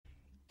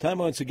Time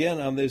once again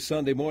on this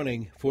Sunday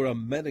morning for a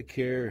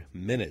Medicare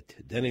Minute.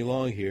 Denny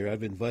Long here.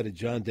 I've invited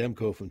John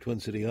Demko from Twin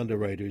City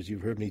Underwriters.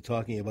 You've heard me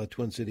talking about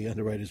Twin City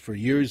Underwriters for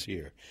years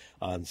here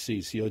on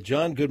CCO.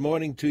 John, good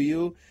morning to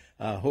you.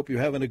 Hope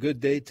you're having a good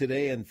day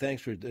today, and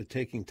thanks for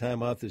taking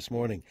time out this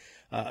morning.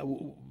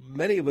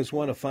 Many of us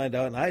want to find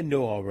out, and I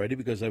know already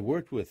because I've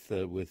worked with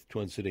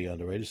Twin City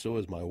Underwriters, so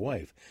is my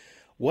wife.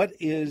 What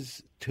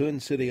is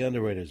Twin City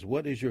Underwriters?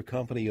 What is your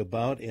company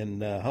about,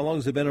 and how long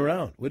has it been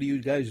around? What do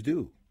you guys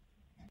do?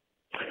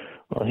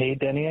 Well, hey,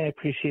 Denny, I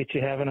appreciate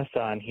you having us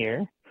on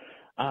here.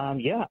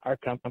 Our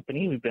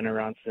company, we've been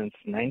around since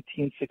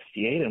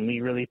 1968, and we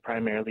really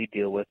primarily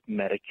deal with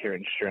Medicare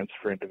insurance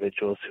for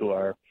individuals who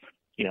are,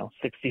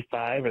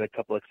 65, with a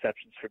couple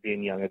exceptions for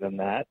being younger than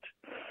that.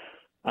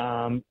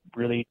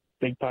 Really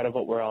big part of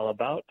what we're all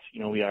about.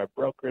 We are a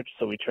brokerage,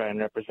 so we try and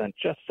represent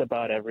just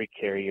about every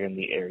carrier in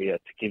the area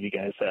to give you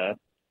guys a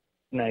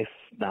nice,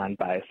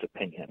 non-biased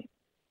opinion.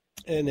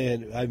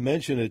 And I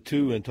mentioned it,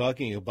 too, in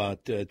talking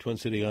about Twin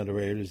City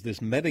Underwriters, this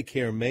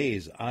Medicare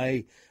maze.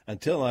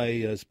 Until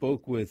I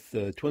spoke with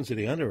Twin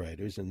City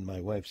Underwriters, and my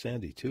wife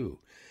Sandy, too,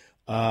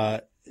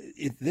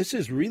 this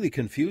is really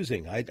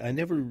confusing. I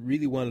never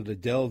really wanted to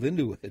delve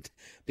into it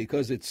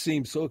because it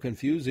seemed so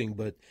confusing,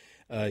 but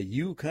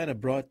you kind of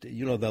brought,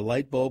 the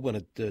light bulb when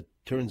it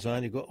turns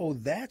on. You go, oh,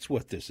 that's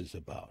what this is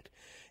about.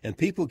 And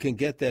people can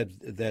get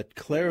that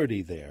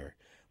clarity there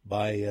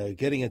by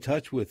getting in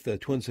touch with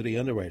Twin City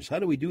Underwriters. How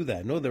do we do that?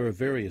 I know there are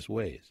various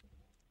ways.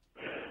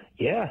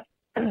 Yeah.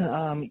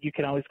 You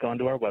can always go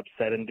onto our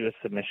website and do a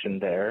submission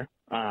there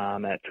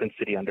at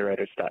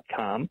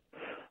twincityunderwriters.com.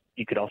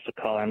 You could also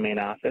call our main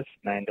office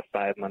 9 to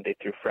 5 Monday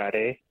through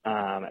Friday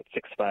at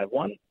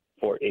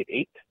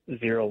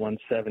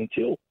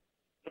 651-488-0172.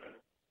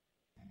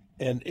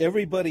 And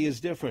everybody is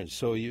different,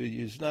 so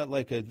it's not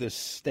like this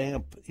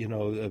stamp,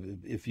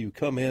 if you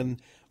come in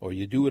or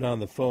you do it on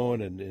the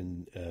phone,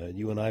 and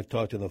you and I have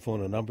talked on the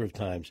phone a number of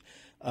times,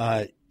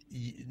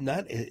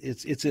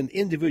 it's an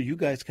individual. You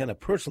guys kind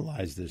of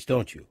personalize this,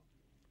 don't you?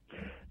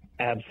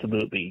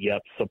 Absolutely,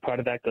 yep. So part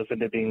of that goes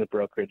into being the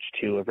brokerage,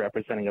 too, of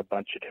representing a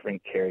bunch of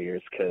different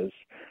carriers because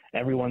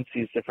everyone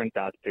sees different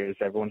doctors,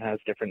 everyone has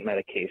different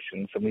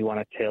medications, and we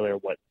want to tailor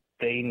what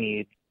they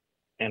need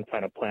and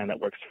find a plan that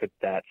works for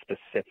that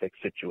specific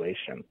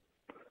situation.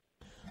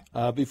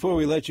 Before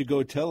we let you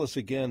go, tell us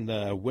again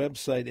a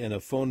website and a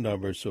phone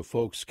number so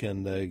folks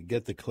can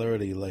get the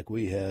clarity like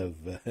we have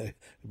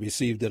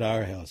received at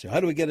our house. How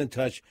do we get in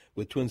touch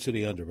with Twin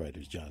City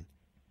Underwriters, John?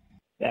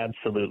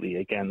 Absolutely.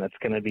 Again, that's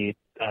going to be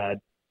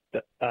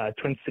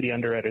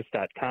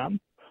twincityunderwriters.com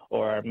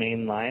or our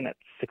main line at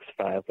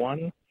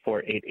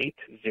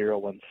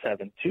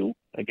 651-488-0172.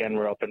 Again,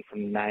 we're open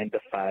from 9 to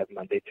 5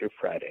 Monday through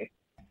Friday.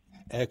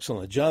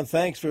 Excellent. John,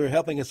 thanks for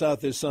helping us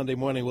out this Sunday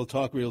morning. We'll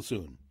talk real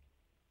soon.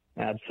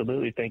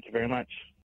 Absolutely. Thank you very much.